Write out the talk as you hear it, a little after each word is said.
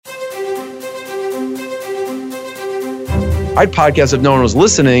I'd podcast if no one was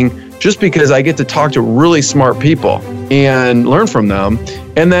listening, just because I get to talk to really smart people and learn from them.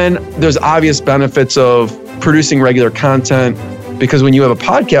 And then there's obvious benefits of producing regular content, because when you have a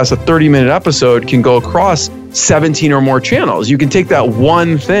podcast, a 30-minute episode can go across 17 or more channels. You can take that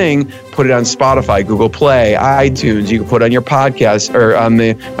one thing, put it on Spotify, Google Play, iTunes. You can put it on your podcast or on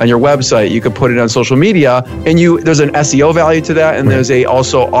your website. You can put it on social media, and there's an SEO value to that, and there's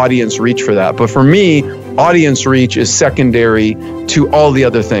also audience reach for that. But for me, audience reach is secondary to all the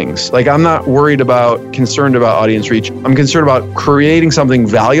other things. Like, I'm not concerned about audience reach. I'm concerned about creating something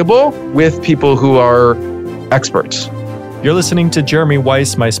valuable with people who are experts. You're listening to Jeremy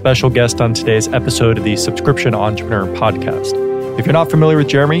Weiss, my special guest on today's episode of the Subscription Entrepreneur Podcast. If you're not familiar with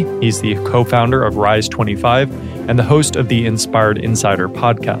Jeremy, he's the co-founder of Rise25 and the host of the Inspired Insider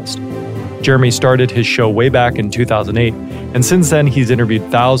podcast. Jeremy started his show way back in 2008, and since then he's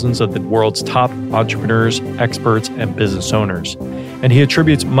interviewed thousands of the world's top entrepreneurs, experts, and business owners. And he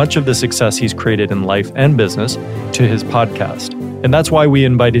attributes much of the success he's created in life and business to his podcast. And that's why we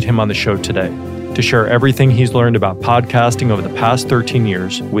invited him on the show today, to share everything he's learned about podcasting over the past 13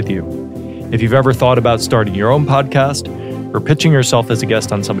 years with you. If you've ever thought about starting your own podcast or pitching yourself as a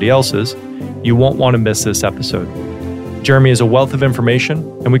guest on somebody else's, you won't want to miss this episode. Jeremy is a wealth of information,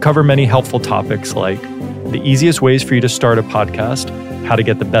 and we cover many helpful topics like the easiest ways for you to start a podcast, how to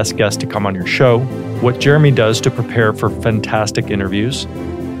get the best guest to come on your show, what Jeremy does to prepare for fantastic interviews,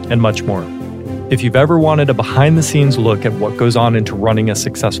 and much more. If you've ever wanted a behind-the-scenes look at what goes on into running a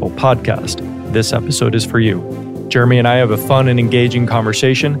successful podcast, this episode is for you. Jeremy and I have a fun and engaging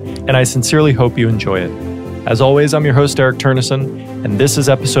conversation, and I sincerely hope you enjoy it. As always, I'm your host, Eric Turnison, and this is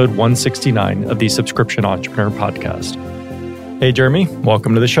episode 169 of the Subscription Entrepreneur Podcast. Hey, Jeremy,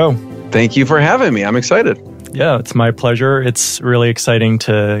 welcome to the show. Thank you for having me. I'm excited. Yeah, it's my pleasure. It's really exciting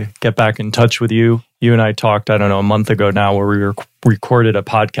to get back in touch with you. You and I talked, a month ago now, where we recorded a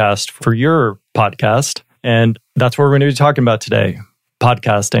podcast for your podcast, and that's what we're going to be talking about today,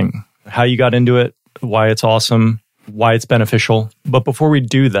 podcasting. How you got into it, why it's awesome, why it's beneficial. But before we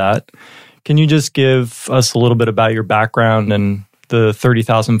do that, can you just give us a little bit about your background and the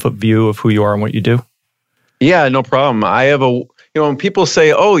 30,000-foot view of who you are and what you do? Yeah, no problem. I have when people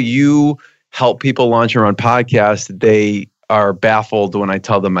say, oh, you help people launch their own podcast, they are baffled when I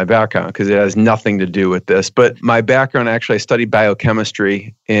tell them my background, because it has nothing to do with this. But my background, actually, I studied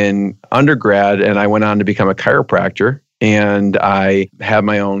biochemistry in undergrad, and I went on to become a chiropractor. And I have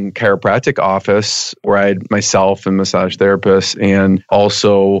my own chiropractic office where I had myself and massage therapists, and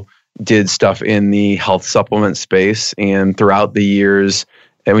also did stuff in the health supplement space. And throughout the years,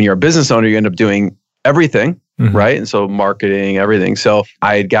 and when you're a business owner, you end up doing everything, right? And so marketing, everything. So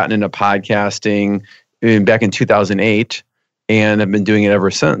I had gotten into podcasting back in 2008, and I've been doing it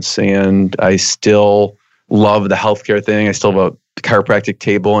ever since. And I still love the healthcare thing. I still have a chiropractic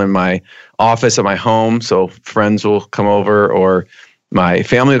table in my office at my home, so friends will come over or my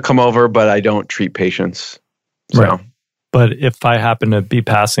family will come over, but I don't treat patients. So. Right. But if I happen to be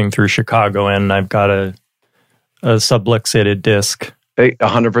passing through Chicago and I've got a subluxated disc,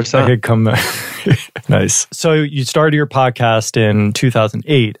 100%. I could come. Nice. So you started your podcast in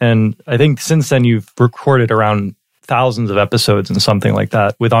 2008, and I think since then you've recorded around thousands of episodes and something like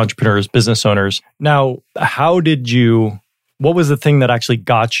that with entrepreneurs, business owners. Now, what was the thing that actually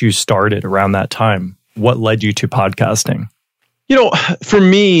got you started around that time? What led you to podcasting? For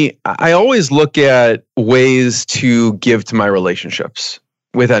me, I always look at ways to give to my relationships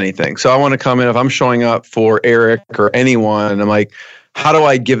with anything. So I want to come in, if I'm showing up for Eric or anyone, I'm like, how do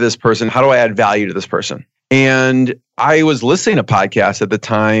I give this person? How do I add value to this person? And I was listening to podcasts at the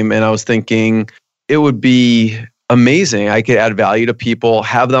time, and I was thinking it would be amazing. I could add value to people,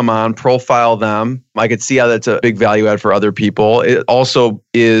 have them on, profile them. I could see how that's a big value add for other people. It also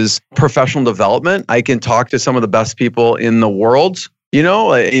is professional development. I can talk to some of the best people in the world.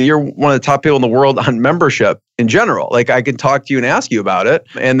 You're one of the top people in the world on membership in general. Like, I can talk to you and ask you about it,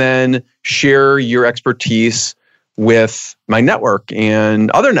 and then share your expertise with my network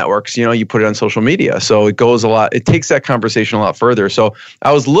and other networks. You put it on social media. So it goes a lot, it takes that conversation a lot further. So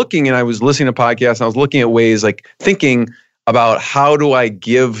I was looking, and I was listening to podcasts, and I was looking at ways, like thinking about how do I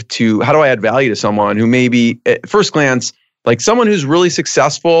add value to someone who maybe at first glance, like someone who's really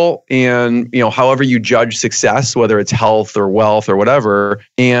successful, and however you judge success, whether it's health or wealth or whatever.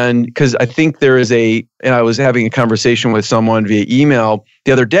 And because I think and I was having a conversation with someone via email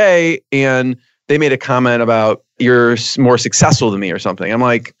the other day, and they made a comment about, you're more successful than me or something. I'm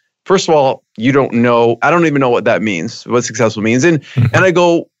like, first of all, you don't know. I don't even know what that means, what successful means. And I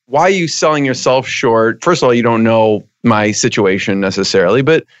go, why are you selling yourself short? First of all, you don't know my situation necessarily,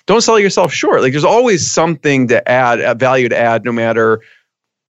 but don't sell yourself short. Like there's always something to add, value to add, no matter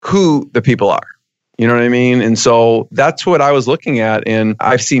who the people are. You know what I mean? And so that's what I was looking at. And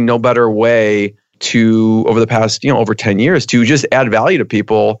I've seen no better way to, over the past, over 10 years, to just add value to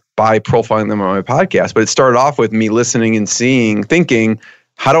people by profiling them on my podcast. But it started off with me listening and thinking,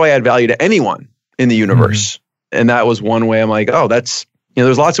 how do I add value to anyone in the universe? And that was one way. I'm like, oh, that's,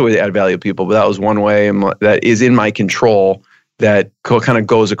 there's lots of ways to add value to people, but that was one way that is in my control that kind of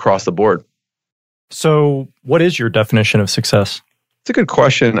goes across the board. So what is your definition of success? It's a good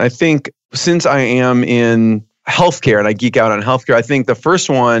question. I think since I am in healthcare and I geek out on healthcare, I think the first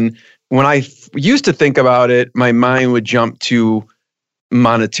one, when I used to think about it, my mind would jump to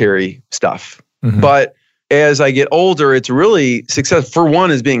monetary stuff. But as I get older, it's really success. For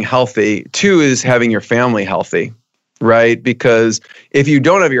one is being healthy. Two is having your family healthy, right? Because if you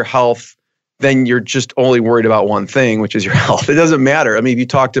don't have your health, then you're just only worried about one thing, which is your health. It doesn't matter. I mean,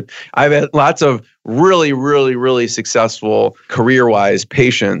 if you I've had lots of really, really, really successful career-wise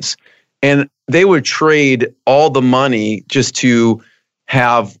patients, and they would trade all the money just to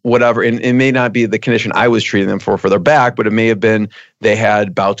have whatever, and it may not be the condition I was treating them for their back, but it may have been they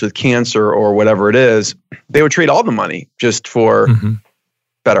had bouts with cancer or whatever it is. They would trade all the money just for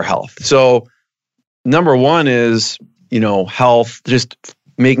better health. So number one is, health, just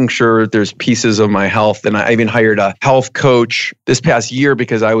making sure there's pieces of my health. And I even hired a health coach this past year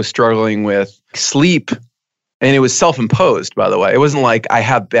because I was struggling with sleep. And it was self-imposed, by the way. It wasn't like I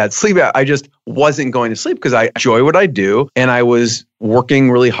have bad sleep. I just wasn't going to sleep because I enjoy what I do. And I was working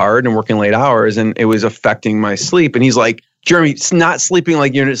really hard and working late hours, and it was affecting my sleep. And he's like, Jeremy, not sleeping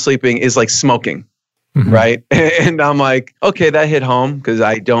like you're not sleeping is like smoking, right? And I'm like, okay, that hit home because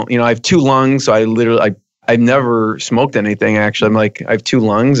I don't, I have two lungs. So I've never smoked anything, actually. I'm like, I have two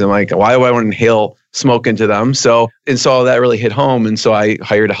lungs. I'm like, why do I want to inhale smoke into them? So that really hit home. And so I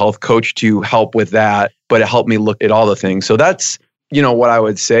hired a health coach to help with that, but it helped me look at all the things. So that's, what I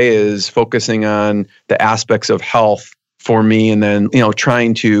would say is focusing on the aspects of health for me, and then,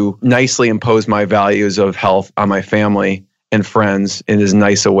 trying to nicely impose my values of health on my family and friends in as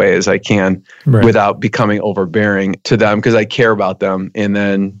nice a way as I can without becoming overbearing to them because I care about them. And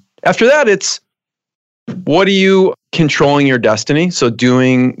then after that, it's, what are you controlling your destiny? So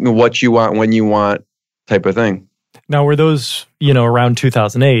doing what you want when you want type of thing. Now, were those, around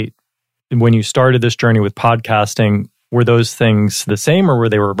 2008, when you started this journey with podcasting, were those things the same or were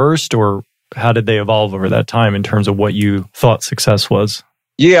they reversed, or how did they evolve over that time in terms of what you thought success was?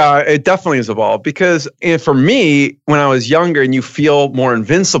 Yeah, it definitely has evolved because for me, when I was younger and you feel more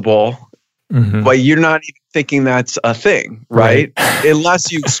invincible, but you're not even thinking that's a thing, right?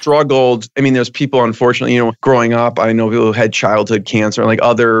 Unless you've struggled. I mean, there's people, unfortunately, growing up, I know people who had childhood cancer and like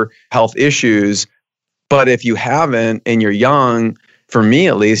other health issues. But if you haven't and you're young, for me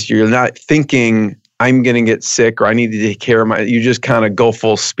at least, you're not thinking, I'm going to get sick or I need to take care of you just kind of go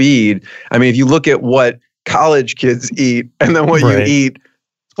full speed. I mean, if you look at what college kids eat and then what you eat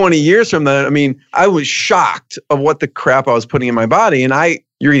 20 years from then, I mean, I was shocked of what the crap I was putting in my body. And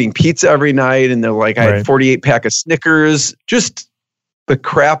you're eating pizza every night, and they're like, I had 48 pack of Snickers, just the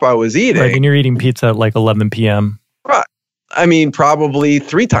crap I was eating. Right, and you're eating pizza at like 11 p.m. Right. I mean, probably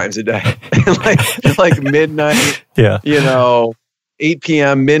 3 times a day, like midnight, 8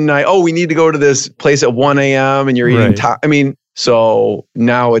 p.m., midnight. Oh, we need to go to this place at 1 a.m. and you're eating. So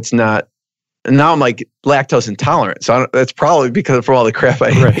now it's not, now I'm like lactose intolerant. So that's probably because for all the crap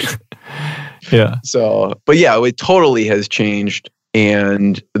I ate. Yeah. So, but yeah, it totally has changed.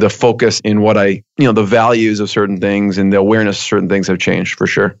 And the focus in what the values of certain things and the awareness of certain things have changed for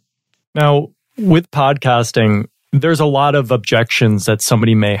sure. Now, with podcasting, there's a lot of objections that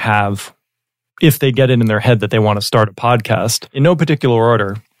somebody may have if they get it in their head that they want to start a podcast. In no particular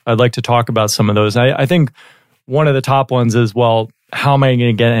order, I'd like to talk about some of those. I think one of the top ones is, well, how am I going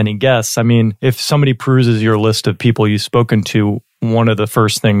to get any guests? I mean, if somebody peruses your list of people you've spoken to, one of the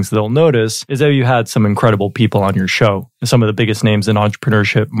first things they'll notice is that you had some incredible people on your show, some of the biggest names in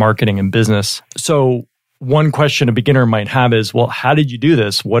entrepreneurship, marketing, and business. So one question a beginner might have is, well, how did you do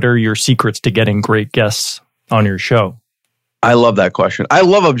this? What are your secrets to getting great guests on your show? I love that question. I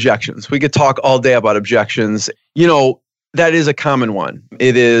love objections. We could talk all day about objections. That is a common one.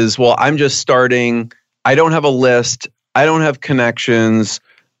 It is, well, I'm just starting. I don't have a list. I don't have connections.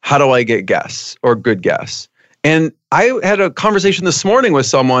 How do I get guests or good guests? And I had a conversation this morning with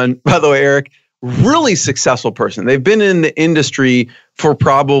someone, by the way, Eric, really successful person. They've been in the industry for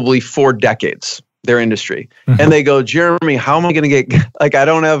probably 4 decades, their industry. And they go, Jeremy, how am I going to get, I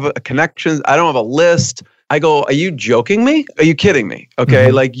don't have connections. I don't have a list. I go, are you joking me? Are you kidding me? Okay.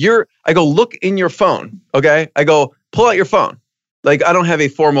 I go, look in your phone. Okay. I go, pull out your phone. Like, I don't have a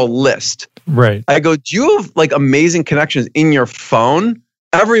formal list. Right. I go, do you have like amazing connections in your phone?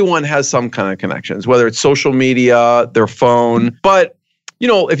 Everyone has some kind of connections, whether it's social media, their phone. But,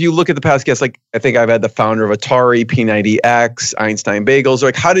 if you look at the past guests, like I think I've had the founder of Atari, P90X, Einstein Bagels.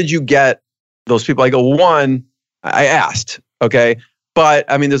 Like, how did you get those people? I go, one, I asked. Okay. But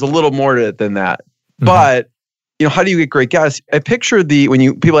I mean, there's a little more to it than that. Mm-hmm. But, how do you get great guests? I picture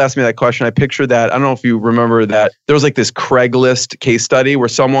people ask me that question, I picture that, I don't know if you remember that there was like this Craigslist case study where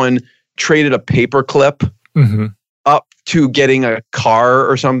someone traded a paperclip up to getting a car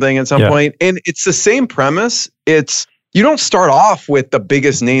or something at some point. And it's the same premise. You don't start off with the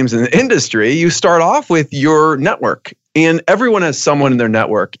biggest names in the industry. You start off with your network. And everyone has someone in their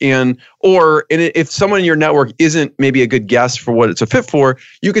network. And if someone in your network isn't maybe a good guest for what it's a fit for,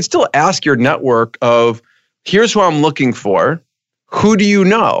 you could still ask your network of, here's who I'm looking for. Who do you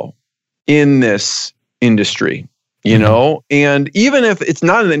know in this industry? And even if it's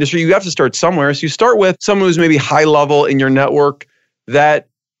not in the industry, you have to start somewhere. So you start with someone who's maybe high level in your network that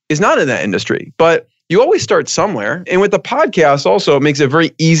is not in that industry. But you always start somewhere. And with the podcast also, it makes it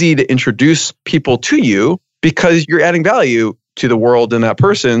very easy to introduce people to you because you're adding value to the world and that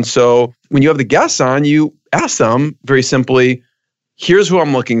person. So when you have the guests on, you ask them very simply, here's who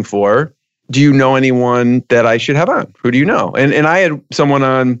I'm looking for. Do you know anyone that I should have on? Who do you know? And I had someone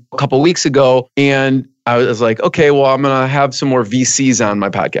on a couple of weeks ago, and I was like, okay, well, I'm going to have some more VCs on my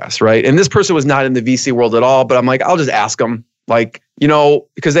podcast, right? And this person was not in the VC world at all, but I'm like, I'll just ask them. Like,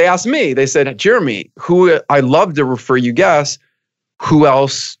 because they asked me, they said, Jeremy, who I love to refer you guests, who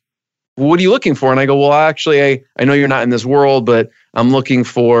else, what are you looking for? And I go, well, actually, I know you're not in this world, but I'm looking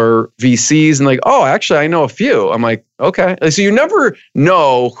for VCs. And like, oh, actually, I know a few. I'm like, okay. So you never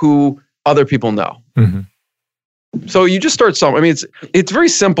know who other people know. Mm-hmm. So you just start somewhere. I mean, it's very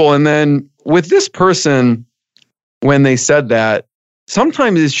simple. And then with this person, when they said that,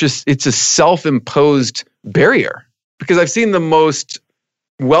 sometimes it's a self-imposed barrier, because I've seen the most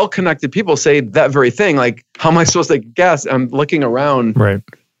well-connected people say that very thing. Like, how am I supposed to guess? I'm looking around. Right.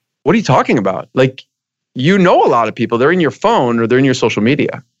 What are you talking about? Like, a lot of people, they're in your phone or they're in your social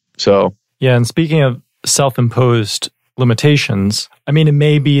media. So, yeah. And speaking of self-imposed limitations, I mean, it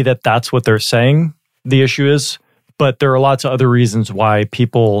may be that that's what they're saying the issue is, but there are lots of other reasons why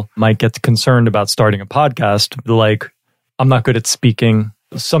people might get concerned about starting a podcast. Like, I'm not good at speaking,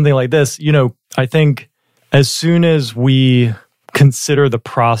 something like this. I think as soon as we consider the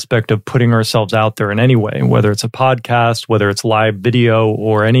prospect of putting ourselves out there in any way, whether it's a podcast, whether it's live video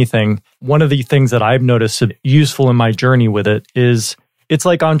or anything, one of the things that I've noticed useful in my journey with it is it's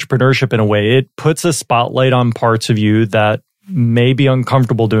like entrepreneurship in a way. It puts a spotlight on parts of you that may be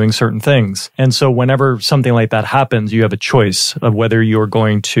uncomfortable doing certain things. And so whenever something like that happens, you have a choice of whether you're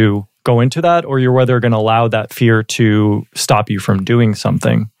going to go into that or you're whether going to allow that fear to stop you from doing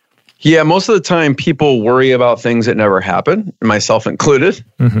something. Yeah, most of the time people worry about things that never happen, myself included.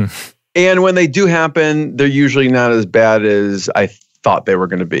 Mm-hmm. And when they do happen, they're usually not as bad as I thought they were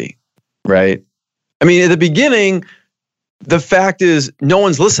going to be, right? I mean, at the beginning, the fact is no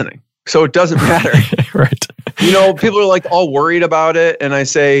one's listening, so it doesn't matter. Right. People are like all worried about it. And I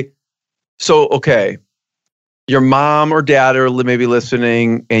say, so, okay, your mom or dad are maybe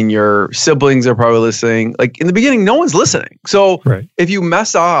listening and your siblings are probably listening. Like in the beginning, no one's listening. So If you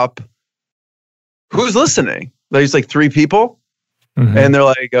mess up, who's listening? There's like 3 people. Mm-hmm. And they're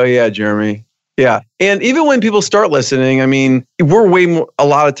like, oh yeah, Jeremy. Yeah. And even when people start listening, I mean, we're a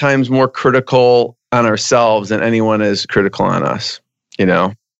lot of times more critical on ourselves than anyone is critical on us,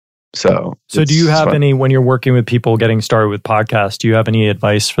 So do you have when you're working with people getting started with podcasts, do you have any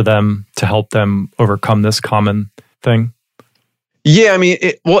advice for them to help them overcome this common thing? Yeah. I mean,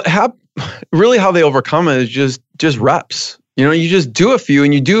 really how they overcome it is just reps. You just do a few,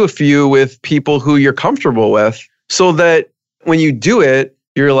 and you do a few with people who you're comfortable with, so that when you do it,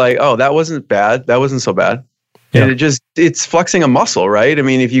 you're like, oh, that wasn't bad. That wasn't so bad. Yeah. And it's flexing a muscle, right? I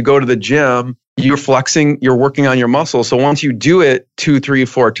mean, if you go to the gym, you're working on your muscle. So once you do it 2, 3,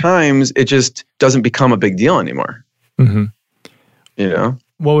 4 times, it just doesn't become a big deal anymore. Mm-hmm.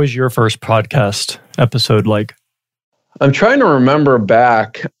 What was your first podcast episode like? I'm trying to remember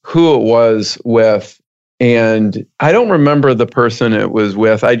back who it was with. And I don't remember the person it was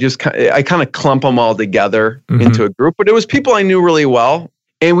with. I kind of clump them all together into a group, but it was people I knew really well.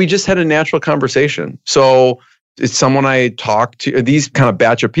 And we just had a natural conversation. So it's someone I had talked to, these kind of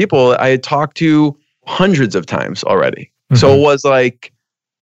batch of people I had talked to hundreds of times already. Mm-hmm. So it was like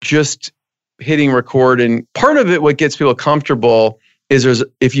just hitting record. And part of it, what gets people comfortable is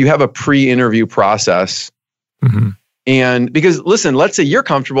if you have a pre-interview process. Mm-hmm. And because listen, let's say you're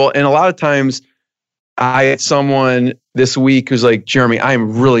comfortable. And a lot of times, I had someone this week who's like, Jeremy,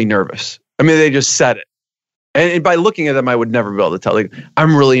 I'm really nervous. I mean, they just said it. And by looking at them, I would never be able to tell. Like,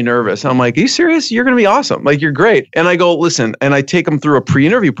 I'm really nervous. And I'm like, are you serious? You're going to be awesome. Like, you're great. And I go, listen, and I take them through a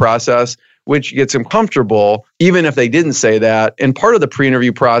pre-interview process, which gets them comfortable, even if they didn't say that. And part of the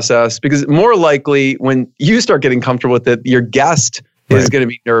pre-interview process, because more likely when you start getting comfortable with it, your guest is going to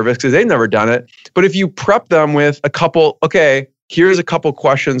be nervous because they've never done it. But if you prep them with a couple, okay, here's a couple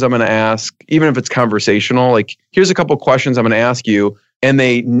questions I'm going to ask, even if it's conversational, like, here's a couple questions I'm going to ask you. And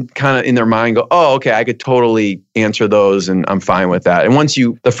they kind of in their mind go, oh, okay, I could totally answer those and I'm fine with that. And once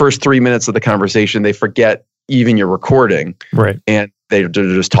the first 3 minutes of the conversation, they forget even you're recording. Right. And they're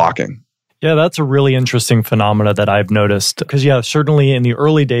just talking. Yeah, that's a really interesting phenomena that I've noticed. Because certainly in the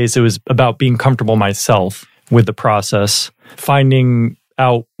early days, it was about being comfortable myself with the process, finding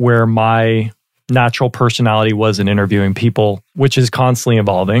out where my natural personality was in interviewing people, which is constantly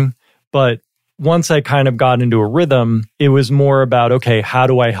evolving. But once I kind of got into a rhythm, it was more about, okay, how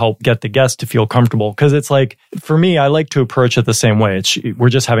do I help get the guest to feel comfortable? Because it's like, for me, I like to approach it the same way. We're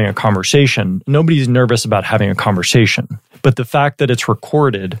just having a conversation. Nobody's nervous about having a conversation. But the fact that it's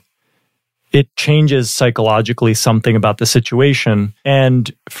recorded, it changes psychologically something about the situation.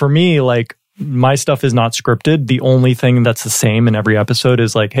 And for me, like, my stuff is not scripted. The only thing that's the same in every episode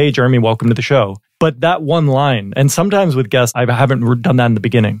is like, hey, Jeremy, welcome to the show. But that one line, and sometimes with guests, I haven't done that in the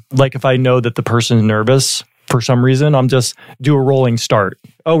beginning. Like if I know that the person's nervous for some reason, I'm just do a rolling start.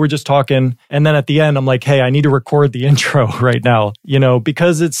 Oh, we're just talking. And then at the end, I'm like, hey, I need to record the intro right now,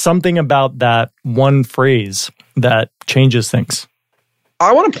 because it's something about that one phrase that changes things.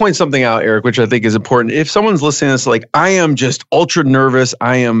 I want to point something out, Eric, which I think is important. If someone's listening to this, like, I am just ultra nervous,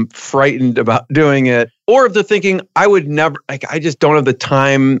 I am frightened about doing it. Or if they're thinking, I would never, like, I just don't have the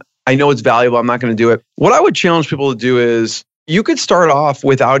time. I know it's valuable. I'm not going to do it. What I would challenge people to do is you could start off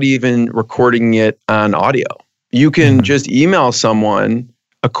without even recording it on audio. You can just email someone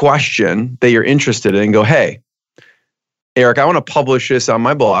a question that you're interested in and go, hey, Eric, I want to publish this on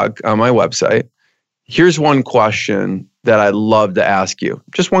my blog, on my website. Here's one question that I'd love to ask you.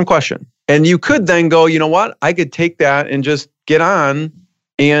 Just one question. And you could then go, you know what? I could take that and just get on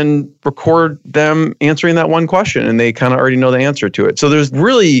and record them answering that one question. And they kind of already know the answer to it. So there's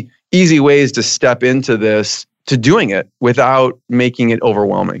really easy ways to step into this, to doing it without making it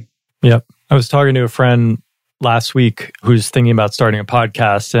overwhelming. Yep. I was talking to a friend last week who's thinking about starting a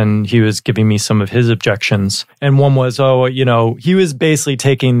podcast, and he was giving me some of his objections. And one was, he was basically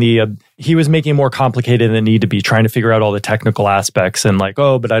taking he was making it more complicated than it needed to be, trying to figure out all the technical aspects and like,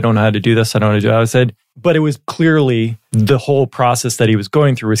 oh, but I don't know how to do this. I don't know how to do that. I said, but it was clearly the whole process that he was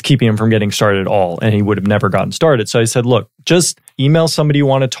going through was keeping him from getting started at all. And he would have never gotten started. So I said, look, just email somebody you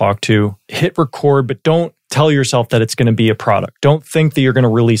want to talk to, hit record, but don't tell yourself that it's going to be a product. Don't think that you're going to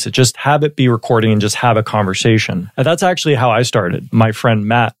release it. Just have it be recording and just have a conversation. And that's actually how I started. My friend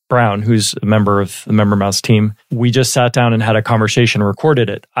Matt Brown, who's a member of the Member Mouse team, we just sat down and had a conversation and recorded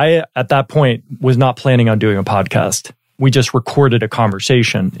it. I, at that point, was not planning on doing a podcast. We just recorded a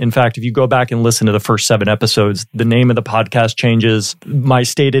conversation. In fact, if you go back and listen to the first 7 episodes, the name of the podcast changes. My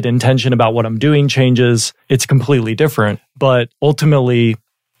stated intention about what I'm doing changes. It's completely different. But ultimately,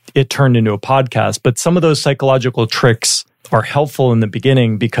 it turned into a podcast. But some of those psychological tricks are helpful in the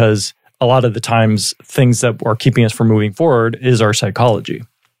beginning because a lot of the times things that are keeping us from moving forward is our psychology.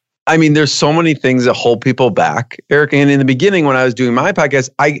 I mean, there's so many things that hold people back, Eric. And in the beginning, when I was doing my podcast,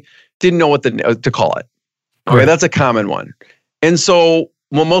 I didn't know what to call it. Okay, right. That's a common one. And so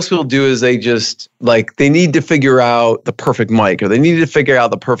what most people do is they just they need to figure out the perfect mic or they need to figure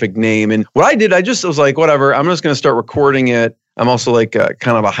out the perfect name. And what I did, I was like, whatever, I'm just going to start recording it. I'm also like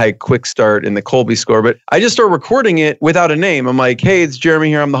kind of a high quick start in the Colby score, but I just started recording it without a name. I'm like, hey, it's Jeremy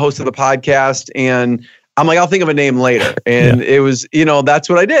here. I'm the host of the podcast. And I'm like, I'll think of a name later. And It was, that's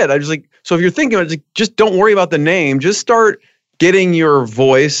what I did. I was like, so if you're thinking about it, just don't worry about the name. Just start getting your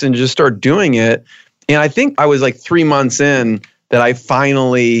voice and just start doing it. And I think I was like 3 months in that I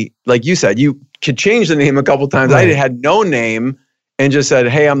finally, like you said, you could change the name a couple of times. Right. I had no name and just said,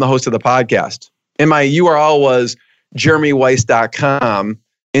 hey, I'm the host of the podcast. And my URL was jeremyweiss.com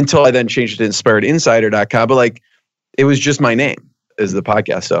until I then changed it to inspiredinsider.com. But it was just my name as the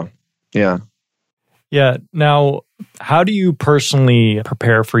podcast. So, yeah. Yeah. Now, how do you personally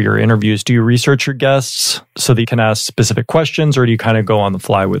prepare for your interviews? Do you research your guests so that you can ask specific questions, or do you kind of go on the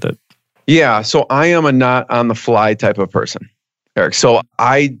fly with it? Yeah. So I am a not on the fly type of person, Eric. So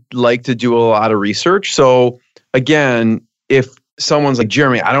I like to do a lot of research. So again, if someone's like,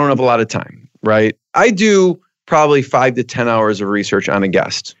 Jeremy, I don't have a lot of time, right? I do probably 5 to 10 hours of research on a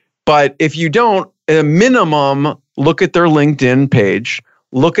guest. But if you don't, at a minimum, look at their LinkedIn page,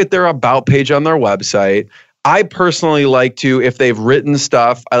 look at their about page on their website. I personally like to, if they've written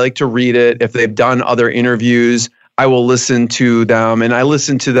stuff, I like to read it. If they've done other interviews, I will listen to them. And I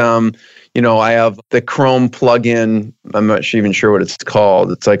listen to them, I have the Chrome plugin. I'm not even sure what it's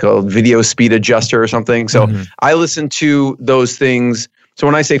called. It's like a video speed adjuster or something. So I listen to those things. So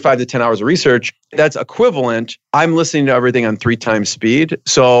when I say 5 to 10 hours of research, that's equivalent. I'm listening to everything on 3 times speed.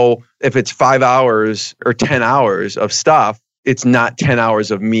 So if it's 5 hours or 10 hours of stuff, it's not 10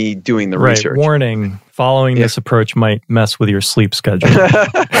 hours of me doing the research. Warning, following this approach might mess with your sleep schedule.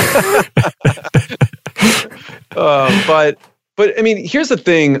 But I mean, here's the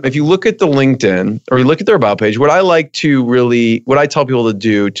thing. If you look at the LinkedIn or you look at their about page, what I tell people to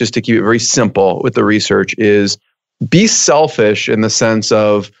do, just to keep it very simple with the research, is be selfish in the sense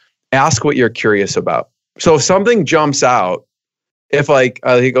of ask what you're curious about. So if something jumps out, if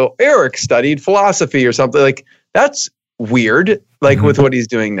you go, Eric studied philosophy or something, like that's weird, with what he's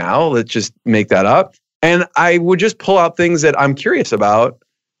doing now, let's just make that up. And I would just pull out things that I'm curious about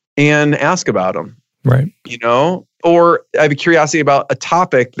and ask about them. Right. Or I have a curiosity about a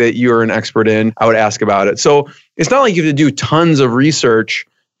topic that you're an expert in, I would ask about it. So it's not like you have to do tons of research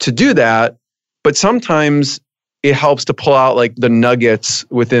to do that, but sometimes it helps to pull out the nuggets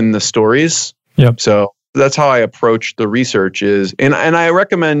within the stories. Yep. So that's how I approach the research and I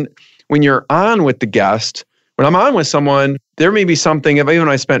recommend when you're on with the guest, when I'm on with someone, there may be something, even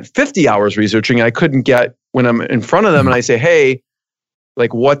I spent 50 hours researching, I couldn't get when I'm in front of them and I say, hey,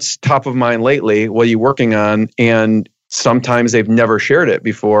 what's top of mind lately? What are you working on? And sometimes they've never shared it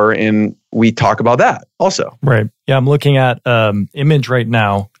before. And we talk about that also. Right. Yeah. I'm looking at image right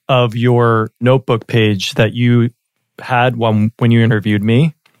now of your notebook page that you had when you interviewed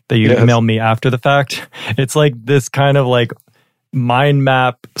me, that you emailed me after the fact. It's like this kind of mind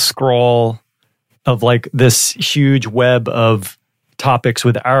map scroll of this huge web of topics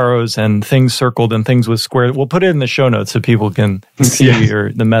with arrows and things circled and things with squares. We'll put it in the show notes so people can see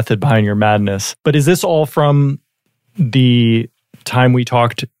the method behind your madness. But is this all from the time we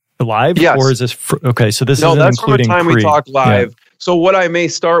talked live? Yes. Or is this... okay, so this no, isn't that's including from the time we talked live. Yeah. So what I may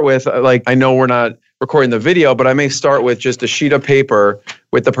start with, I know we're not recording the video, but I may start with just a sheet of paper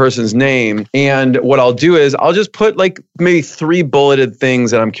with the person's name. And what I'll do is I'll just put maybe 3 bulleted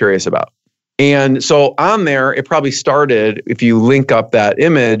things that I'm curious about. And so on there, it probably started, if you link up that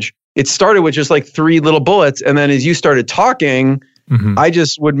image, it started with just 3 little bullets. And then as you started talking, I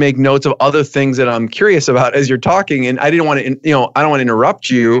just would make notes of other things that I'm curious about as you're talking. And I didn't want to, I don't want to interrupt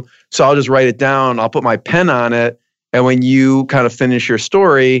you. So I'll just write it down. I'll put my pen on it. And when you kind of finish your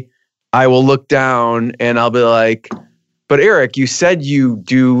story, I will look down and I'll be like, but Eric, you said you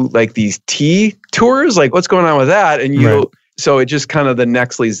do these tea tours? What's going on with that? And so it just kind of the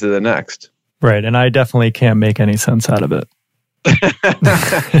next leads to the next. Right. And I definitely can't make any sense out of it.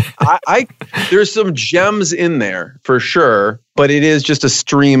 There's some gems in there for sure, but it is just a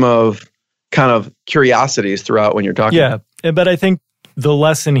stream of kind of curiosities throughout when you're talking. Yeah. But I think the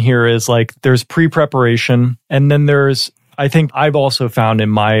lesson here is there's pre-preparation, and then I think I've also found in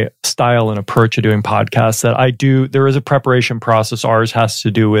my style and approach of doing podcasts that there is a preparation process. Ours has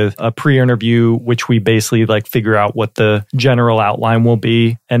to do with a pre-interview, which we basically figure out what the general outline will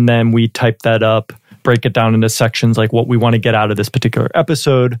be. And then we type that up, break it down into sections, what we want to get out of this particular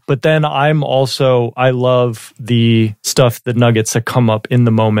episode. But then I love the stuff, the nuggets that come up in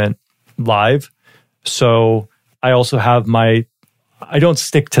the moment live. So I also have I don't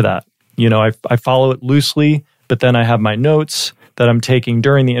stick to that. I follow it loosely. But then I have my notes that I'm taking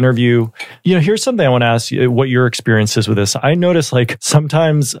during the interview. Here's something I want to ask you, what your experience is with this. I notice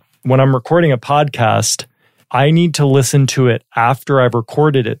sometimes when I'm recording a podcast, I need to listen to it after I've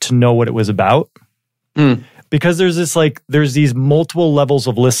recorded it to know what it was about. Because there's there's these multiple levels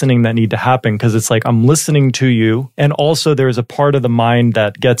of listening that need to happen, because it's I'm listening to you. And also there's a part of the mind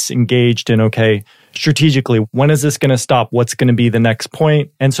that gets engaged in, okay, strategically, when is this going to stop? What's going to be the next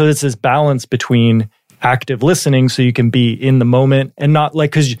point? And so it's this balance between active listening so you can be in the moment and not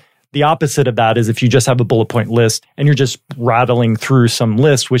because the opposite of that is if you just have a bullet point list and you're just rattling through some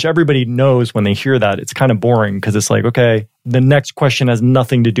list, which everybody knows when they hear that, it's kind of boring because it's okay, the next question has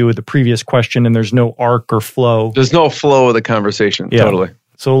nothing to do with the previous question and there's no arc or flow. There's no flow of the conversation. Yeah. Totally.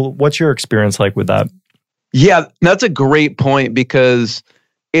 So what's your experience with that? Yeah, that's a great point because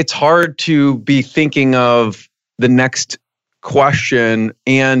it's hard to be thinking of the next question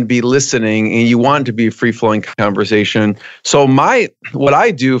and be listening, and you want it to be a free-flowing conversation. So what I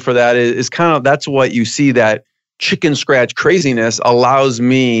do for that is kind of, that's what you see, that chicken scratch craziness allows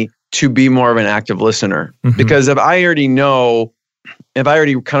me to be more of an active listener. Because if I already kind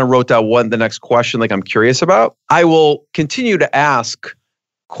of wrote down what the next question I'm curious about, I will continue to ask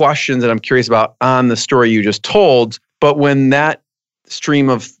questions that I'm curious about on the story you just told. But when that stream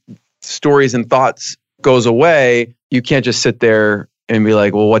of stories and thoughts goes away, you can't just sit there and be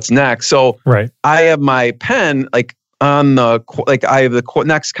like, well, what's next? So I have my pen like on the, like I have the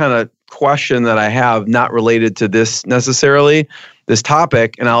next kind of question that I have not related to this necessarily, this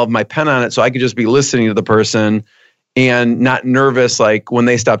topic, and I'll have my pen on it so I could just be listening to the person and not nervous, like when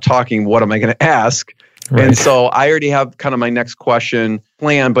they stop talking, what am I going to ask? Right. And so I already have kind of my next question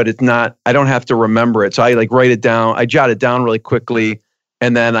planned, but it's not, I don't have to remember it. So I like write it down, I jot it down really quickly,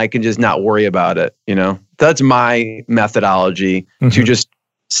 and then I can just not worry about it, you know? That's my methodology to just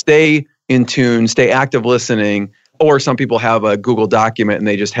stay in tune, stay active listening. Or some people have a Google document and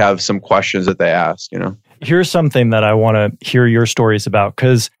they just have some questions that they ask, you know? Here's something that I want to hear your stories about,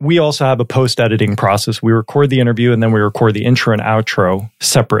 because we also have a post-editing process. We record the interview and then we record the intro and outro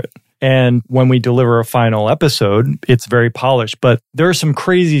separate. And when we deliver a final episode, it's very polished. But there are some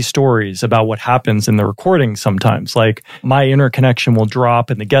crazy stories about what happens in the recording sometimes. Like my interconnection will drop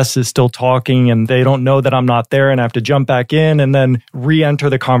and the guest is still talking and they don't know that I'm not there and I have to jump back in and then re-enter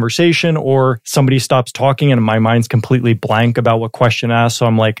the conversation, or somebody stops talking and my mind's completely blank about what question asked. So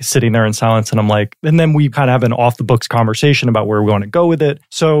I'm like sitting there in silence and I'm like, and then we kind of have an off the books conversation about where we want to go with it.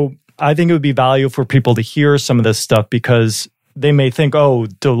 So I think it would be valuable for people to hear some of this stuff, because they may think, oh,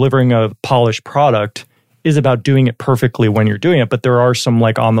 delivering a polished product is about doing it perfectly when you're doing it. But there are some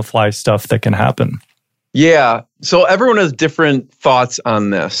like on the fly stuff that can happen. Yeah. So everyone has different thoughts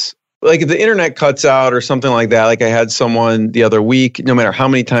on this. Like if the internet cuts out or something like that, like I had someone the other week, no matter how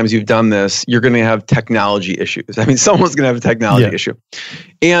many times you've done this, you're going to have technology issues. I mean, someone's going to have a technology issue.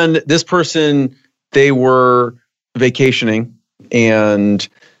 And this person, they were vacationing and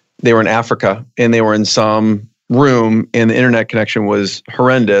they were in Africa and they were in some room and the internet connection was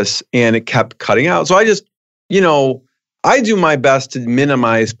horrendous and it kept cutting out. So I just, I do my best to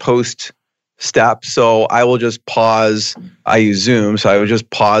minimize post steps. So I will just pause. I use Zoom. So I would just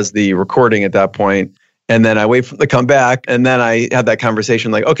pause the recording at that point, and then I wait for them to come back. And then I have that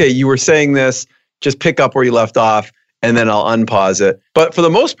conversation like, okay, you were saying this, just pick up where you left off. And then I'll unpause it. But for the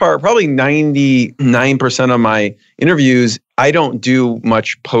most part, probably 99% of my interviews, I don't do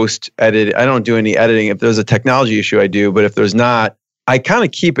much post-edit. I don't do any editing. If there's a technology issue, I do. But if there's not, I kind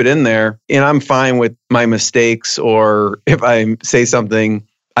of keep it in there. And I'm fine with my mistakes, or if I say something,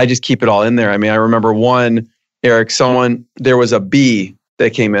 I just keep it all in there. I mean, I remember one, Eric, there was a bee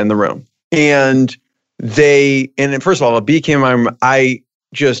that came in the room. And first of all, a bee came in my room. I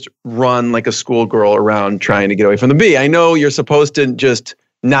just run like a schoolgirl around trying to get away from the bee. I know you're supposed to just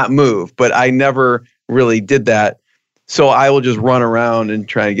not move, but I never really did that. So I will just run around and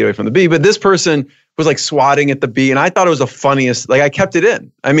try to get away from the bee. But this person was like swatting at the bee, and I thought it was the funniest. Like I kept it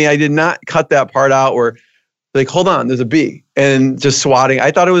in. I mean, I did not cut that part out where like, hold on, there's a bee, and just swatting.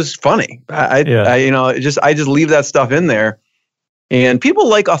 I thought it was funny. I just leave that stuff in there. And people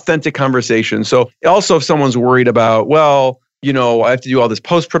like authentic conversation. So also if someone's worried about, well, I have to do all this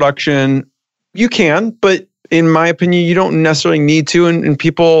post-production. You can, but in my opinion, you don't necessarily need to. And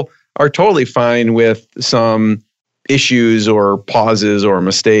people are totally fine with some issues or pauses or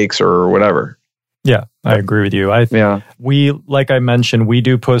mistakes or whatever. Yeah, I agree with you. We, like I mentioned, we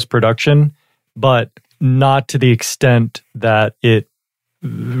do post-production, but not to the extent that it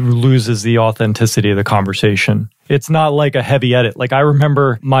loses the authenticity of the conversation. It's not like a heavy edit. Like I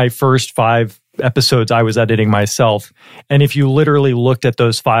remember my first 5 episodes I was editing myself. And if you literally looked at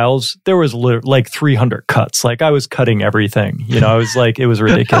those files, there was like 300 cuts. Like I was cutting everything, I was like, it was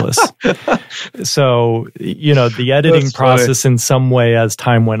ridiculous. So, the editing process in some way as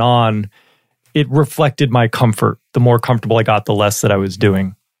time went on, it reflected my comfort. The more comfortable I got, the less that I was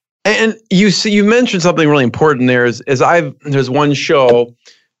doing. And you mentioned something really important there there's one show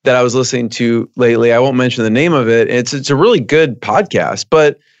that I was listening to lately. I won't mention the name of it. It's a really good podcast,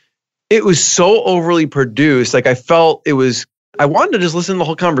 but it was so overly produced. Like I felt I wanted to just listen to the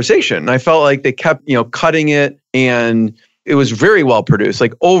whole conversation. I felt like they kept, cutting it, and it was very well produced,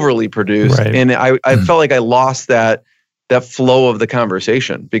 like overly produced. Right. And I felt like I lost that flow of the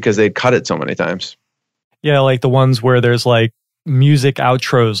conversation because they'd cut it so many times. Yeah. Like the ones where there's like music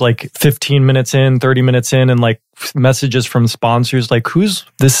outros, like 15 minutes in, 30 minutes in, and like messages from sponsors, like who's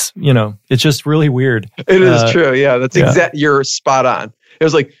this, it's just really weird. It is true. Yeah. That's you're spot on. It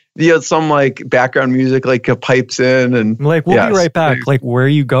was like, some like background music, like pipes in, and like, we'll be right back. Like, where are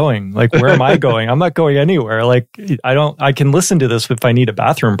you going? Like, where am I going? I'm not going anywhere. Like, I can listen to this if I need a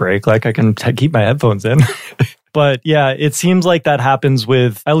bathroom break. Like I can keep my headphones in. But yeah, it seems like that happens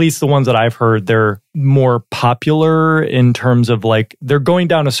with at least the ones that I've heard. They're more popular in terms of like they're going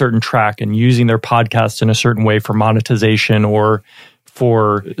down a certain track and using their podcast in a certain way for monetization or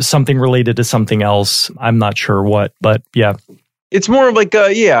for something related to something else. I'm not sure what, but yeah. It's more of like,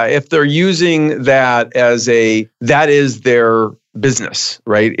 if they're using that as that is their business,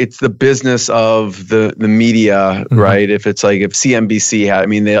 right? It's the business of the media, right? If it's like, if CNBC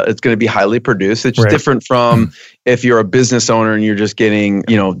had, it's going to be highly produced. It's different from if you're a business owner and you're just getting,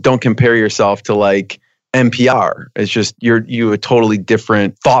 don't compare yourself to like NPR. It's just, you a totally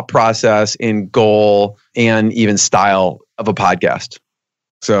different thought process and goal and even style of a podcast.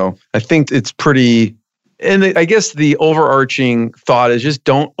 So I think it's pretty. And I guess the overarching thought is just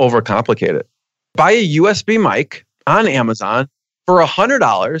don't overcomplicate it. Buy a USB mic on Amazon for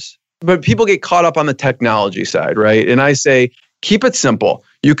 $100, but people get caught up on the technology side, right? And I say, keep it simple.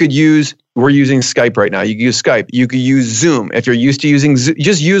 We're using Skype right now. You can use Skype. You could use Zoom. If you're used to using Zoom,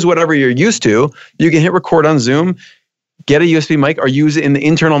 just use whatever you're used to. You can hit record on Zoom, get a USB mic, or use it in the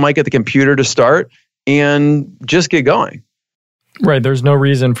internal mic at the computer to start, and just get going. Right. There's no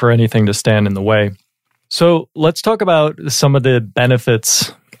reason for anything to stand in the way. So let's talk about some of the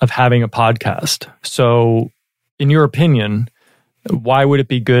benefits of having a podcast. So in your opinion, why would it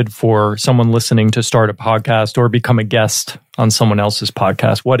be good for someone listening to start a podcast or become a guest on someone else's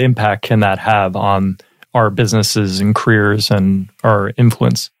podcast? What impact can that have on our businesses and careers and our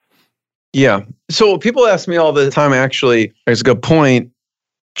influence? Yeah. So people ask me all the time, actually, there's a good point.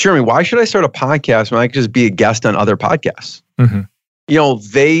 Jeremy, why should I start a podcast when I could just be a guest on other podcasts?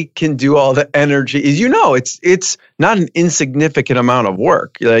 They can do all the energy. It's not an insignificant amount of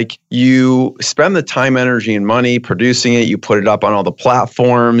work. Like, you spend the time, energy, and money producing it. You put it up on all the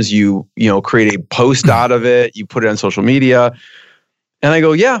platforms. You create a post out of it. You put it on social media. And I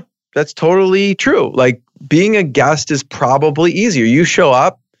go, yeah, that's totally true. Like, being a guest is probably easier. You show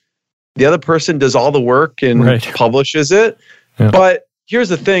up, the other person does all the work and publishes it. Yeah. But here's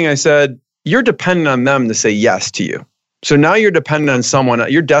the thing. I said, you're dependent on them to say yes to you. So now you're dependent on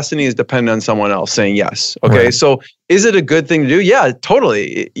someone. Your destiny is dependent on someone else saying yes. Okay. Right. So is it a good thing to do? Yeah,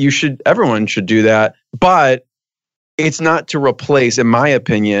 totally. Everyone should do that. But it's not to replace, in my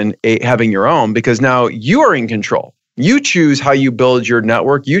opinion, having your own, because now you are in control. You choose how you build your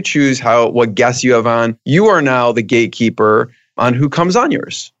network. You choose what guests you have on. You are now the gatekeeper on who comes on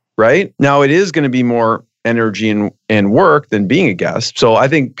yours, right? Now it is going to be more energy and work than being a guest. So I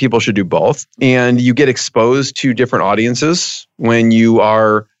think people should do both. And you get exposed to different audiences when you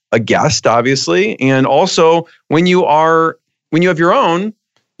are a guest, obviously. And also when you have your own,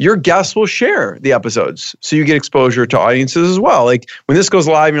 your guests will share the episodes. So you get exposure to audiences as well. Like, when this goes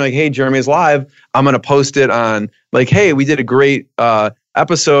live, you're like, hey, Jeremy is live. I'm going to post it on, like, hey, we did a great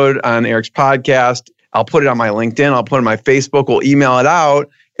episode on Eric's podcast. I'll put it on my LinkedIn. I'll put it on my Facebook. We'll email it out,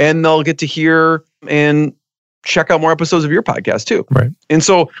 and they'll get to hear and check out more episodes of your podcast too. Right. And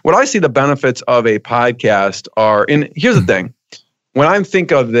so what I see the benefits of a podcast are, and here's the thing, when I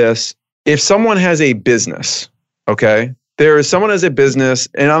think of this, if someone has a business, okay, someone has a business,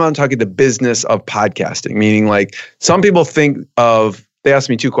 and I'm not talking the business of podcasting, meaning like some people they ask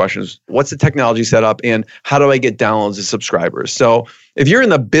me two questions. What's the technology setup, and how do I get downloads and subscribers? So if you're in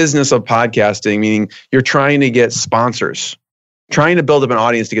the business of podcasting, meaning you're trying to get sponsors, trying to build up an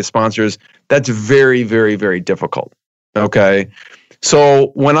audience to get sponsors, that's very, very, very difficult. Okay. So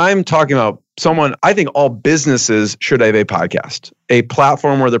when I'm talking about someone, I think all businesses should have a podcast, a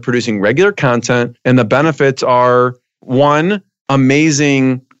platform where they're producing regular content. And the benefits are, one,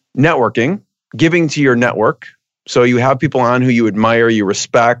 amazing networking, giving to your network. So you have people on who you admire, you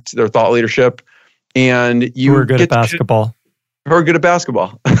respect their thought leadership, and you are good at basketball. Who are good at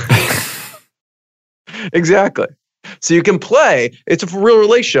basketball. Exactly. So you can play. It's a real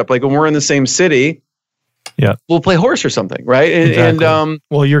relationship. Like when we're in the same city, we'll play horse or something, right? Exactly. And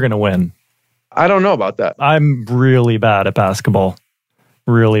well, you're going to win. I don't know about that. I'm really bad at basketball.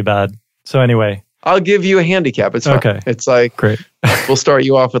 Really bad. So anyway, I'll give you a handicap. It's fine. Okay. It's like, great. We'll start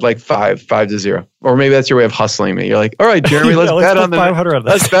you off with like 5-0, or maybe that's your way of hustling me. You're like, all right, Jeremy, let's bet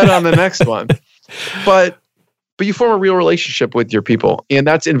on the next one. But you form a real relationship with your people, and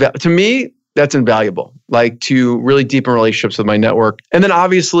to me, that's invaluable. Like, to really deepen relationships with my network. And then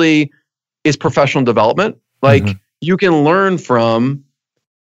obviously is professional development. Like you can learn from,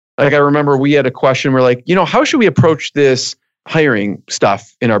 like, I remember we had a question. We're like, how should we approach this hiring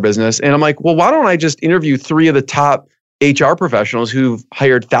stuff in our business? And I'm like, well, why don't I just interview 3 of the top HR professionals who've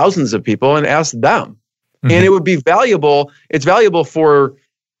hired thousands of people and ask them? And it would be valuable. It's valuable for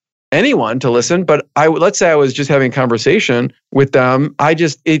anyone to listen, but let's say I was just having a conversation with them.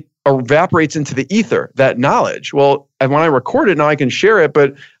 It evaporates into the ether, that knowledge. Well, and when I record it, now I can share it,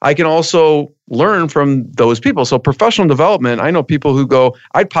 but I can also learn from those people. So professional development, I know people who go,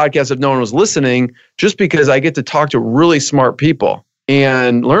 I'd podcast if no one was listening, just because I get to talk to really smart people.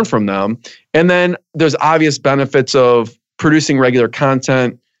 and learn from them. And then there's obvious benefits of producing regular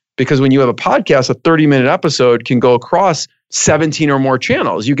content, because when you have a podcast, a 30-minute episode can go across 17 or more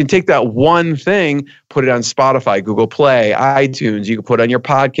channels. You can take that one thing, put it on Spotify, Google Play, iTunes. You can put it on your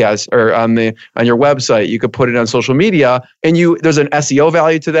podcast or on your website. You could put it on social media, and there's an SEO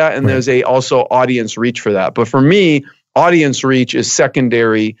value to that, and there's also audience reach for that. But for me, audience reach is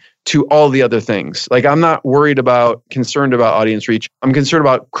secondary to all the other things. Like, I'm not concerned about audience reach. I'm concerned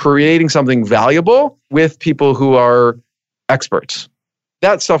about creating something valuable with people who are experts.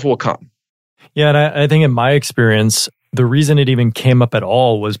 That stuff will come. Yeah, and I think in my experience, the reason it even came up at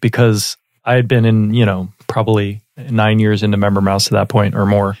all was because I had been in, probably 9 years into Member Mouse at that point or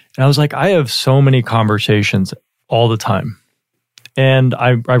more. And I was like, I have so many conversations all the time. And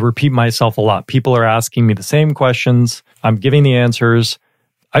I repeat myself a lot. People are asking me the same questions. I'm giving the answers.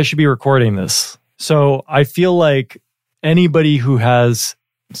 I should be recording this. So I feel like anybody who has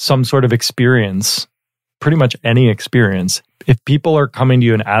some sort of experience, pretty much any experience, if people are coming to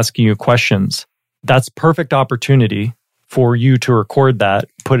you and asking you questions, that's perfect opportunity for you to record that,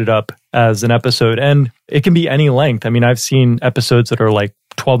 put it up as an episode. And it can be any length. I mean, I've seen episodes that are like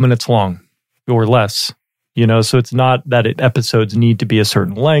 12 minutes long or less, so it's not that episodes need to be a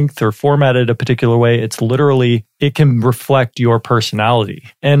certain length or formatted a particular way. It's literally, it can reflect your personality.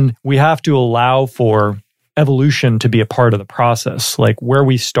 And we have to allow for evolution to be a part of the process. Like, where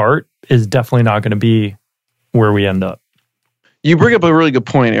we start is definitely not going to be where we end up. You bring up a really good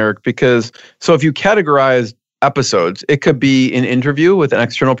point, Eric, because so if you categorize episodes, it could be an interview with an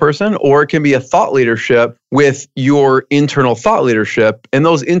external person, or it can be a thought leadership with your internal thought leadership. And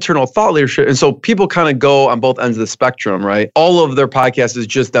those internal thought leadership, and so people kind of go on both ends of the spectrum, right? All of their podcasts is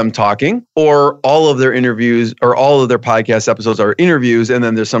just them talking, or all of their interviews or all of their podcast episodes are interviews, and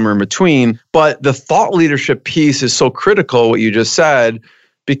then there's somewhere in between. But the thought leadership piece is so critical, what you just said,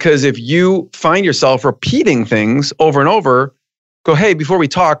 because if you find yourself repeating things over and over, go, hey, before we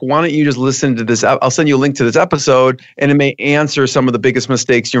talk, why don't you just listen to this? I'll send you a link to this episode, and it may answer some of the biggest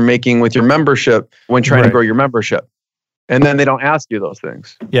mistakes you're making with your membership when trying to grow your membership. And then they don't ask you those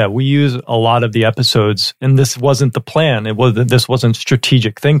things. Yeah, we use a lot of the episodes, and this wasn't the plan. This wasn't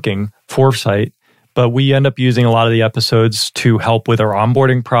strategic thinking, foresight, but we end up using a lot of the episodes to help with our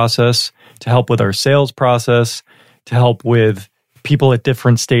onboarding process, to help with our sales process, to help with people at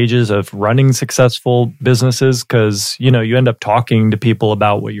different stages of running successful businesses, because you end up talking to people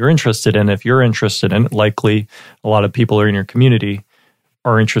about what you're interested in. If you're interested in it, likely a lot of people in your community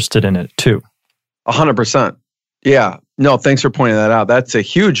are interested in it too. 100%. Yeah. No, thanks for pointing that out. That's a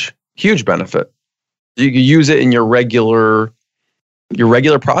huge, huge benefit. You can use it in your regular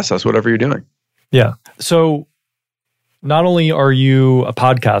process, whatever you're doing. Yeah. So not only are you a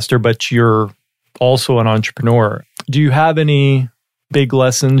podcaster, but you're also an entrepreneur. Do you have any big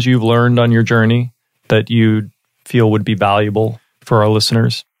lessons you've learned on your journey that you feel would be valuable for our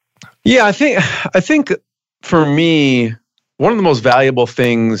listeners? Yeah, I think for me, one of the most valuable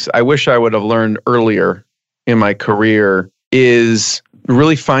things I wish I would have learned earlier in my career is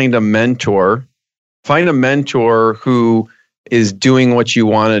really find a mentor. Find a mentor who is doing what you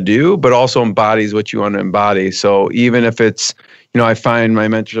want to do, but also embodies what you want to embody. So even if it's, I find my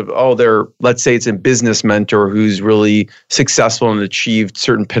mentorship, let's say it's a business mentor who's really successful and achieved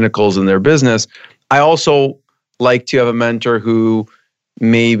certain pinnacles in their business. I also like to have a mentor who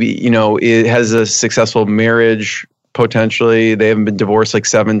maybe, it has a successful marriage, potentially. They haven't been divorced like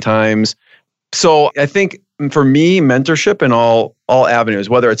 7 times. So I think for me, mentorship in all avenues,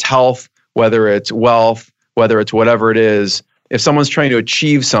 whether it's health, whether it's wealth, whether it's whatever it is, if someone's trying to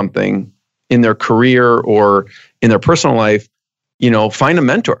achieve something in their career or in their personal life, find a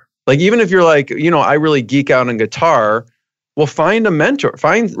mentor. Like, even if you're like, I really geek out on guitar, well, find a mentor,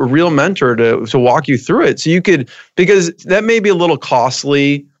 find a real mentor to walk you through it. So you could, because that may be a little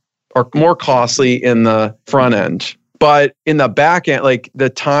costly or more costly in the front end, but in the back end, like the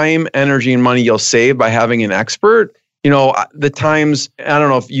time, energy, and money you'll save by having an expert, the times, I don't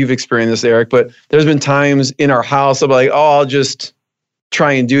know if you've experienced this, Eric, but there's been times in our house, I'll be like, I'll just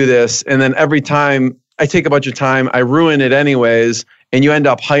try and do this. And then every time I take a bunch of time, I ruin it anyways, and you end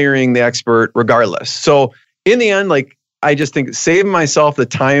up hiring the expert regardless. So in the end, like, I just think save myself the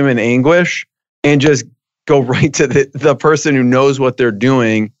time and anguish and just go right to the person who knows what they're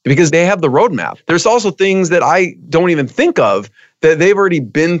doing, because they have the roadmap. There's also things that I don't even think of that they've already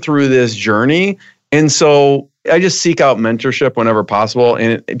been through this journey. And so I just seek out mentorship whenever possible.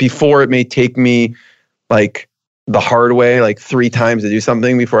 And before, it may take me like the hard way, like 3 times to do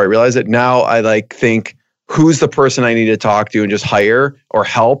something before I realize it. Now I think, who's the person I need to talk to and just hire or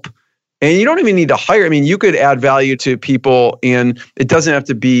help And you don't even need to hire. I mean, you could add value to people and it doesn't have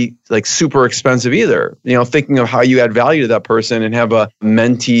to be like super expensive either. Thinking of how you add value to that person and have a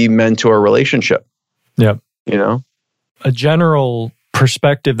mentee-mentor relationship. Yeah. A general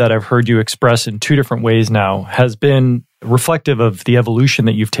perspective that I've heard you express in two different ways now has been reflective of the evolution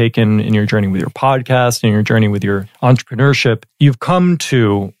that you've taken in your journey with your podcast and your journey with your entrepreneurship. You've come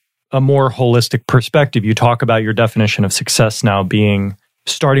to a more holistic perspective. You talk about your definition of success now being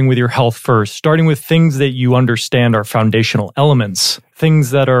starting with your health first, starting with things that you understand are foundational elements,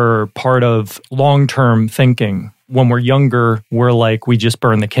 things that are part of long-term thinking. When we're younger, we're like, we just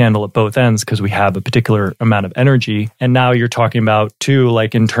burn the candle at both ends because we have a particular amount of energy. And now you're talking about too,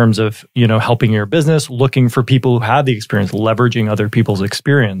 like in terms of, helping your business, looking for people who have the experience, leveraging other people's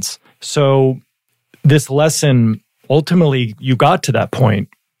experience. So this lesson, ultimately, you got to that point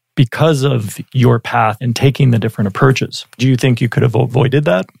because of your path and taking the different approaches. Do you think you could have avoided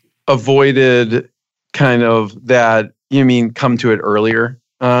that? Avoided kind of that, you mean come to it earlier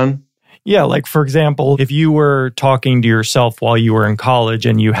on? Yeah, like for example, if you were talking to yourself while you were in college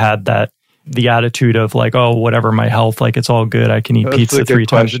and you had the attitude of like, oh, whatever, my health, like it's all good, I can eat pizza 3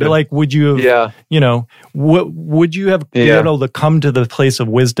 times a day. Like, would you have, would you have been able to come to the place of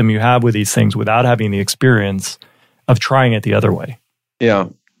wisdom you have with these things without having the experience of trying it the other way? Yeah.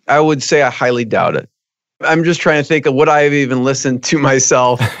 I would say I highly doubt it. I'm just trying to think of would I have even listened to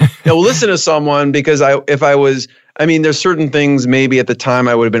myself? Listen to someone because there's certain things maybe at the time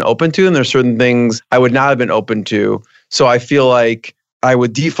I would have been open to, and there's certain things I would not have been open to. So I feel like I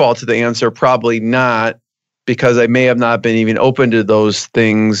would default to the answer probably not, because I may have not been even open to those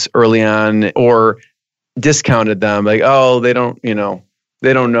things early on or discounted them. Like, oh, they don't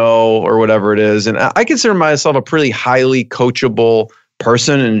know or whatever it is. And I consider myself a pretty highly coachable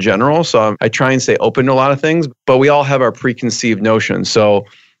person in general. So I try and stay open to a lot of things, but we all have our preconceived notions. So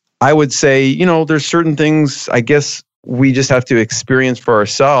I would say, there's certain things I guess we just have to experience for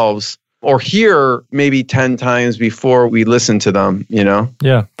ourselves or hear maybe 10 times before we listen to them,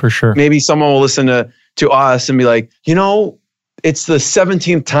 Yeah, for sure. Maybe someone will listen to us and be like, it's the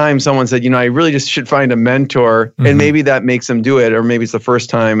 17th time someone said, I really just should find a mentor. Mm-hmm. And maybe that makes them do it. Or maybe it's the first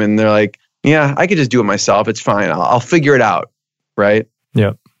time and they're like, yeah, I could just do it myself. It's fine. I'll figure it out. Right?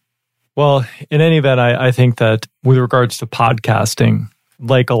 Yeah. Well, in any event, I think that with regards to podcasting,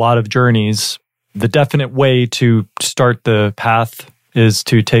 like a lot of journeys, the definite way to start the path is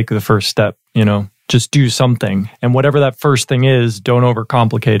to take the first step, just do something. And whatever that first thing is, don't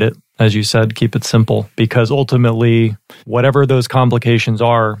overcomplicate it. As you said, keep it simple, because ultimately, whatever those complications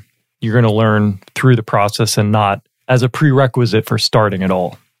are, you're going to learn through the process and not as a prerequisite for starting at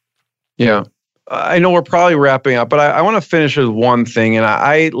all. Yeah. I know we're probably wrapping up, but I want to finish with one thing. And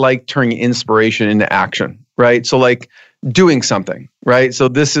I like turning inspiration into action, right? So like doing something, right? So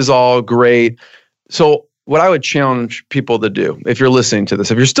this is all great. So what I would challenge people to do, if you're listening to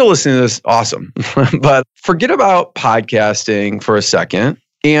this, if you're still listening to this, awesome. But forget about podcasting for a second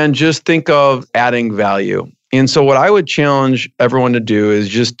and just think of adding value. And so what I would challenge everyone to do is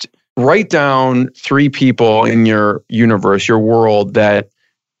just write down 3 people in your universe, your world, that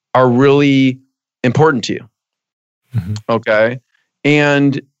are really important to you. Mm-hmm. Okay.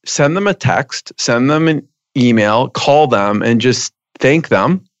 And send them a text, send them an email, call them, and just thank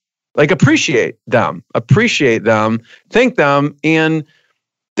them. Like appreciate them, thank them, and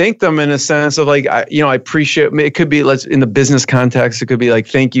thank them in a sense of like, I appreciate, it could be, in the business context, it could be like,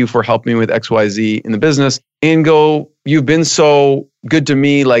 thank you for helping me with XYZ in the business, and go, you've been so good to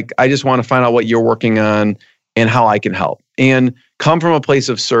me. Like, I just want to find out what you're working on and how I can help, and come from a place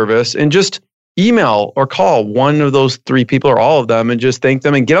of service, and just email or call one of those 3 people or all of them and just thank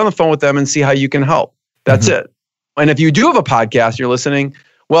them and get on the phone with them and see how you can help. That's it. And if you do have a podcast, you're listening,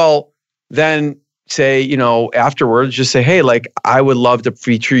 well, then say, afterwards, just say, hey, like, I would love to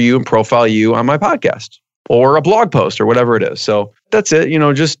feature you and profile you on my podcast or a blog post or whatever it is. So that's it.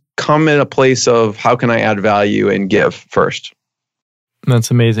 Just come in a place of how can I add value and give first.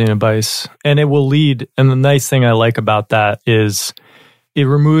 That's amazing advice. And it will lead. And the nice thing I like about that is it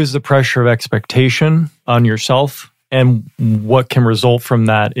removes the pressure of expectation on yourself. And what can result from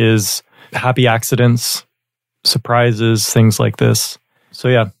that is happy accidents, surprises, things like this. So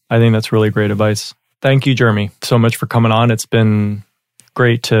yeah, I think that's really great advice. Thank you, Jeremy, so much for coming on. It's been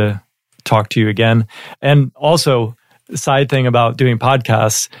great to talk to you again. And also, side thing about doing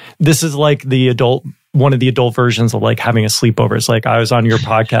podcasts, this is like one of the adult versions of like having a sleepover. It's like, I was on your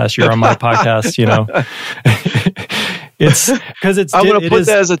podcast, you're on my podcast, It's because I'm going to put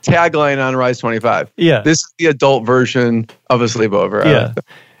that as a tagline on Rise 25. Yeah. This is the adult version of a sleepover. Yeah.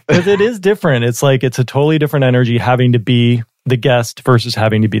 Because it is different. It's like, it's a totally different energy having to be the guest versus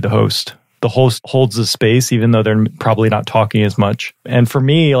having to be the host. The host holds the space, even though they're probably not talking as much. And for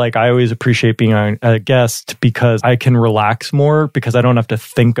me, like, I always appreciate being a guest because I can relax more because I don't have to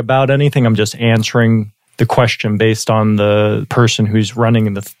think about anything. I'm just answering the question based on the person who's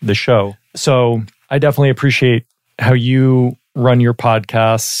running the show. So I definitely appreciate how you run your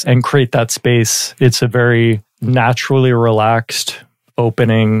podcasts and create that space. It's a very naturally relaxed,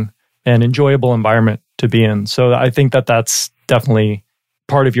 opening, and enjoyable environment to be in. So I think that that's definitely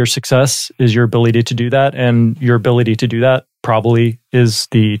part of your success is your ability to do that. And your ability to do that probably is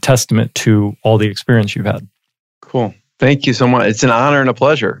the testament to all the experience you've had. Cool. Thank you so much. It's an honor and a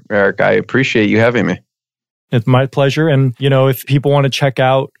pleasure, Eric. I appreciate you having me. It's my pleasure. And, if people want to check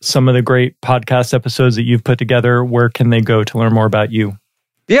out some of the great podcast episodes that you've put together, where can they go to learn more about you?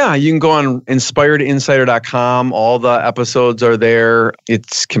 Yeah, you can go on inspiredinsider.com. All the episodes are there.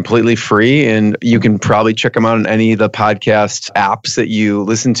 It's completely free, and you can probably check them out on any of the podcast apps that you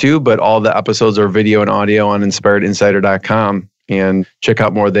listen to, but all the episodes are video and audio on inspiredinsider.com. And check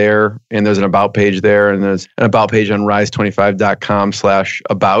out more there. And there's an about page there, and there's an about page on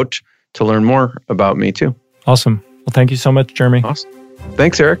rise25.com/about to learn more about me too. Awesome. Well, thank you so much, Jeremy. Awesome.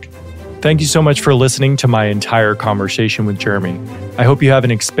 Thanks, Eric. Thank you so much for listening to my entire conversation with Jeremy. I hope you have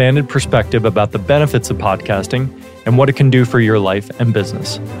an expanded perspective about the benefits of podcasting and what it can do for your life and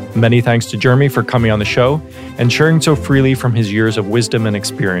business. Many thanks to Jeremy for coming on the show and sharing so freely from his years of wisdom and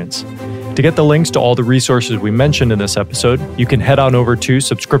experience. To get the links to all the resources we mentioned in this episode, you can head on over to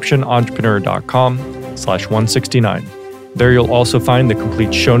subscriptionentrepreneur.com/169. There you'll also find the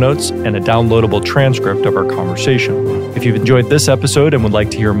complete show notes and a downloadable transcript of our conversation. If you've enjoyed this episode and would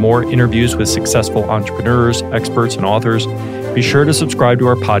like to hear more interviews with successful entrepreneurs, experts, and authors, be sure to subscribe to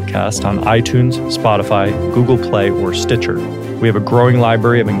our podcast on iTunes, Spotify, Google Play, or Stitcher. We have a growing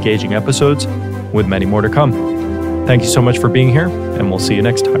library of engaging episodes with many more to come. Thank you so much for being here, and we'll see you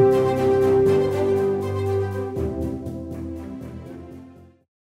next time.